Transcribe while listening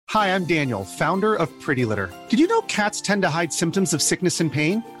Hi, I'm Daniel, founder of Pretty Litter. Did you know cats tend to hide symptoms of sickness and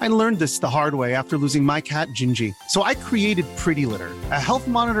pain? I learned this the hard way after losing my cat, Gingy. So I created Pretty Litter, a health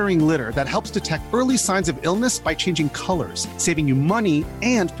monitoring litter that helps detect early signs of illness by changing colors, saving you money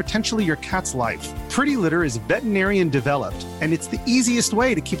and potentially your cat's life. Pretty Litter is veterinarian developed, and it's the easiest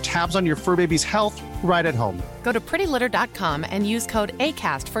way to keep tabs on your fur baby's health right at home. Go to prettylitter.com and use code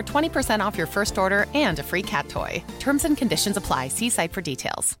ACAST for 20% off your first order and a free cat toy. Terms and conditions apply. See site for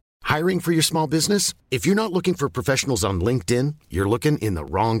details. Hiring for your small business? If you're not looking for professionals on LinkedIn, you're looking in the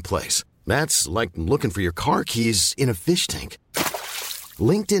wrong place. That's like looking for your car keys in a fish tank.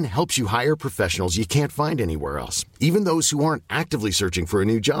 LinkedIn helps you hire professionals you can't find anywhere else, even those who aren't actively searching for a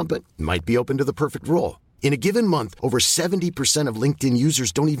new job but might be open to the perfect role. In a given month, over 70% of LinkedIn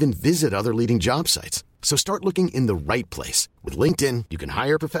users don't even visit other leading job sites. So start looking in the right place. With LinkedIn, you can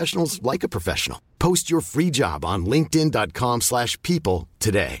hire professionals like a professional. Post your free job on linkedin.com/people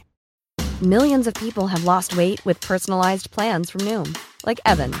today. Millions of people have lost weight with personalized plans from Noom. Like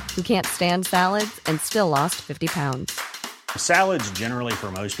Evan, who can't stand salads and still lost 50 pounds. Salads generally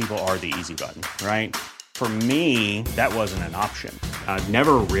for most people are the easy button, right? For me, that wasn't an option. I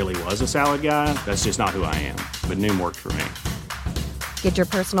never really was a salad guy. That's just not who I am. But Noom worked for me. Get your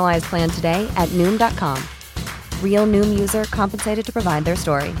personalized plan today at Noom.com. Real Noom user compensated to provide their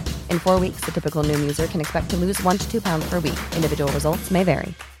story. In 4 weeks, the typical Noom user can expect to lose 1 to 2 pounds per week. Individual results may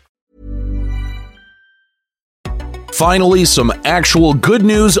vary. Finally, some actual good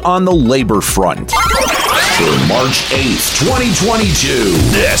news on the labor front. For March 8th, 2022,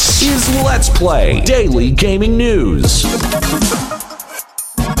 this is Let's Play Daily Gaming News.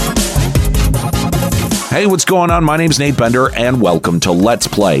 Hey, what's going on? My name's Nate Bender, and welcome to Let's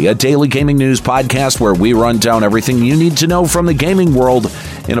Play, a daily gaming news podcast where we run down everything you need to know from the gaming world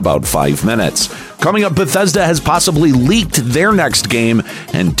in about 5 minutes. Coming up, Bethesda has possibly leaked their next game,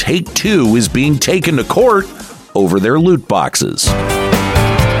 and Take-Two is being taken to court over their loot boxes.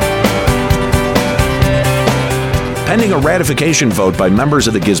 Pending a ratification vote by members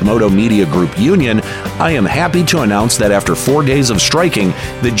of the Gizmodo Media Group union, I am happy to announce that after 4 days of striking,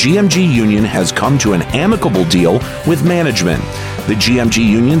 the GMG union has come to an amicable deal with management. The GMG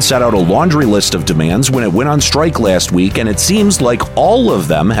union set out a laundry list of demands when it went on strike last week, and it seems like all of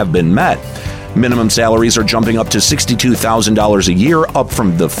them have been met. Minimum salaries are jumping up to $62,000 a year, up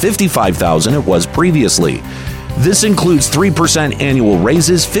from the $55,000 it was previously. This includes 3% annual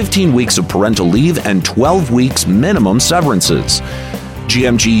raises, 15 weeks of parental leave, and 12 weeks minimum severances.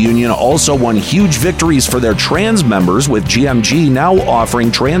 GMG Union also won huge victories for their trans members, with GMG now offering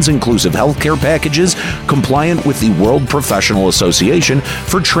trans-inclusive healthcare packages compliant with the World Professional Association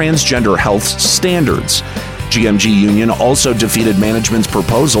for Transgender Health Standards. GMG Union also defeated management's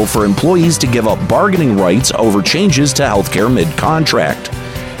proposal for employees to give up bargaining rights over changes to healthcare mid-contract.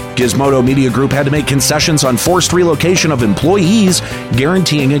 Gizmodo Media Group had to make concessions on forced relocation of employees,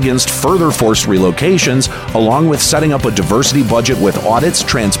 guaranteeing against further forced relocations, along with setting up a diversity budget with audits,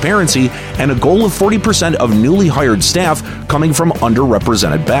 transparency, and a goal of 40% of newly hired staff coming from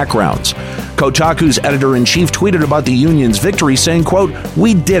underrepresented backgrounds. Kotaku's editor-in-chief tweeted about the union's victory, saying, quote,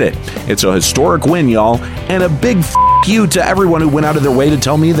 "We did it. It's a historic win, y'all, and a big you to everyone who went out of their way to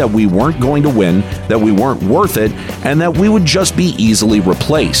tell me that we weren't going to win, that we weren't worth it, and that we would just be easily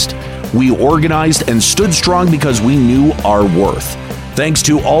replaced. We organized and stood strong because we knew our worth. Thanks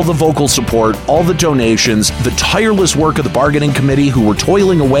to all the vocal support, all the donations, the tireless work of the bargaining committee who were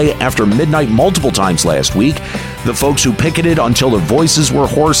toiling away after midnight multiple times last week, the folks who picketed until their voices were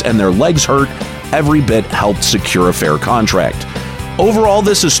hoarse and their legs hurt, every bit helped secure a fair contract. Overall,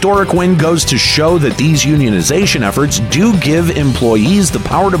 this historic win goes to show that these unionization efforts do give employees the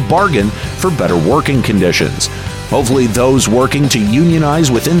power to bargain for better working conditions. Hopefully, those working to unionize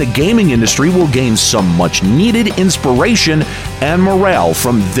within the gaming industry will gain some much-needed inspiration and morale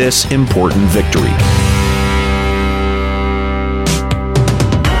from this important victory.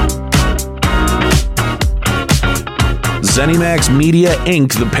 ZeniMax Media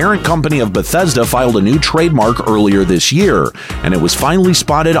Inc., the parent company of Bethesda, filed a new trademark earlier this year, and it was finally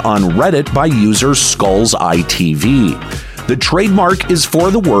spotted on Reddit by user SkullsEyeTV. The trademark is for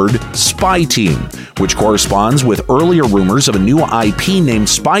the word Spy Team, which corresponds with earlier rumors of a new IP named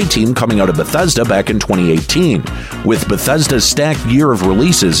Spy Team coming out of Bethesda back in 2018. With Bethesda's stacked year of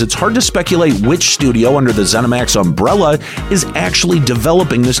releases, it's hard to speculate which studio under the ZeniMax umbrella is actually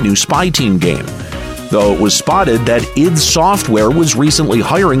developing this new Spy Team game. Though it was spotted that id Software was recently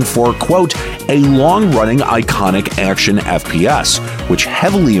hiring for, quote, a long-running iconic action FPS, which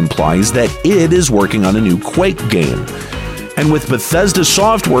heavily implies that id is working on a new Quake game. And with Bethesda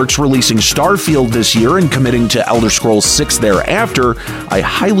Softworks releasing Starfield this year and committing to Elder Scrolls 6 thereafter, I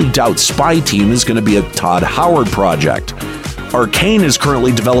highly doubt Spy Team is going to be a Todd Howard project. Arcane is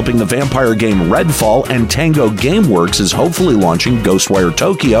currently developing the vampire game Redfall, and Tango Gameworks is hopefully launching Ghostwire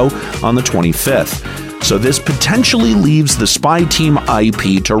Tokyo on the 25th. So this potentially leaves the Spy Team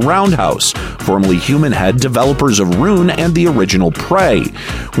IP to Roundhouse, formerly Human Head, developers of Rune and the original Prey,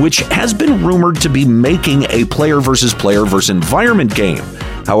 which has been rumored to be making a player versus environment game.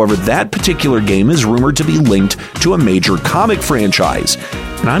 However, that particular game is rumored to be linked to a major comic franchise,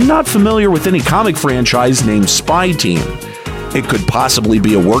 and I'm not familiar with any comic franchise named Spy Team. It could possibly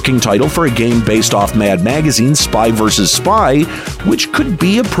be a working title for a game based off Mad Magazine's Spy vs. Spy, which could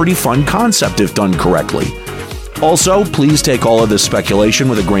be a pretty fun concept if done correctly. Also, please take all of this speculation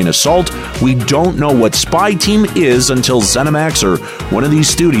with a grain of salt. We don't know what Spy Team is until ZeniMax or one of these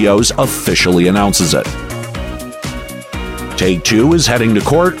studios officially announces it. Take-Two is heading to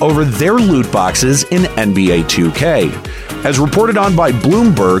court over their loot boxes in NBA 2K. As reported on by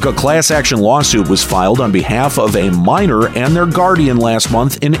Bloomberg, a class action lawsuit was filed on behalf of a minor and their guardian last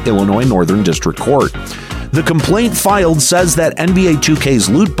month in Illinois Northern District Court. The complaint filed says that NBA 2K's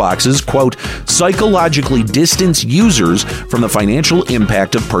loot boxes, quote, psychologically distance users from the financial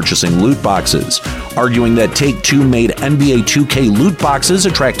impact of purchasing loot boxes, arguing that Take-Two made NBA 2K loot boxes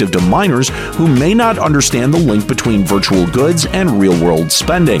attractive to minors who may not understand the link between virtual goods and real-world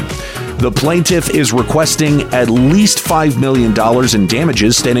spending. The plaintiff is requesting at least $5 million in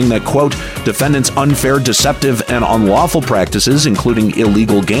damages, stating that, quote, defendants' unfair, deceptive, and unlawful practices, including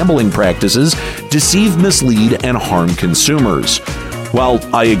illegal gambling practices, deceive, mislead, and harm consumers. While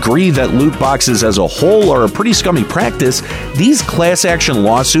I agree that loot boxes as a whole are a pretty scummy practice, these class action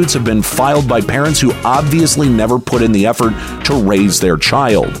lawsuits have been filed by parents who obviously never put in the effort to raise their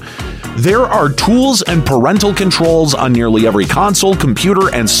child. There are tools and parental controls on nearly every console, computer,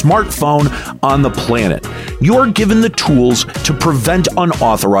 and smartphone on the planet. You're given the tools to prevent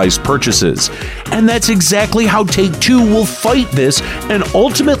unauthorized purchases. And that's exactly how Take-Two will fight this and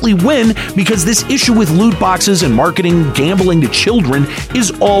ultimately win, because this issue with loot boxes and marketing gambling to children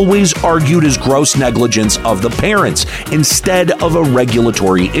is always argued as gross negligence of the parents instead of a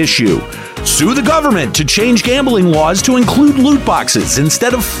regulatory issue. Sue the government to change gambling laws to include loot boxes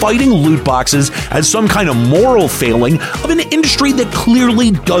instead of fighting loot boxes as some kind of moral failing of an industry that clearly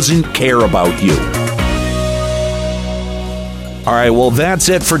doesn't care about you. All right, well, that's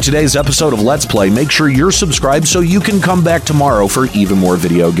it for today's episode of Let's Play. Make sure you're subscribed so you can come back tomorrow for even more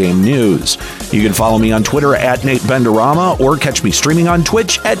video game news. You can follow me on Twitter at Nate Benderama or catch me streaming on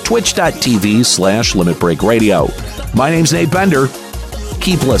Twitch at twitch.tv/Limit Break Radio. My name's Nate Bender.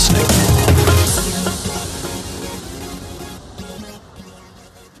 Keep listening.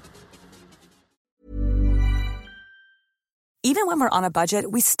 Even when we're on a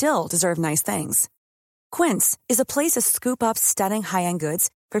budget, we still deserve nice things. Quince is a place to scoop up stunning high-end goods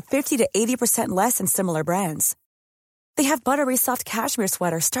for 50 to 80% less than similar brands. They have buttery soft cashmere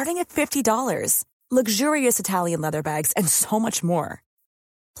sweaters starting at $50, luxurious Italian leather bags, and so much more.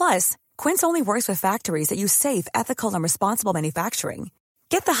 Plus, Quince only works with factories that use safe, ethical, and responsible manufacturing.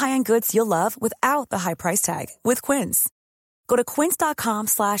 Get the high-end goods you'll love without the high price tag with Quince. Go to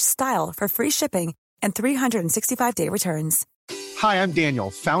quince.com/style for free shipping and 365-day returns. Hi, I'm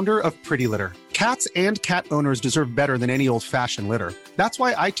Daniel, founder of Pretty Litter. Cats and cat owners deserve better than any old-fashioned litter. That's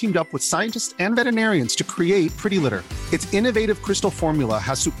why I teamed up with scientists and veterinarians to create Pretty Litter. Its innovative crystal formula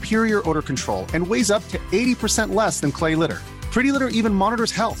has superior odor control and weighs up to 80% less than clay litter. Pretty Litter even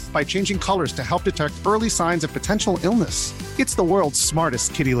monitors health by changing colors to help detect early signs of potential illness. It's the world's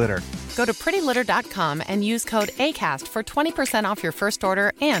smartest kitty litter. Go to prettylitter.com and use code ACAST for 20% off your first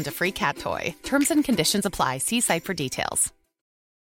order and a free cat toy. Terms and conditions apply. See site for details.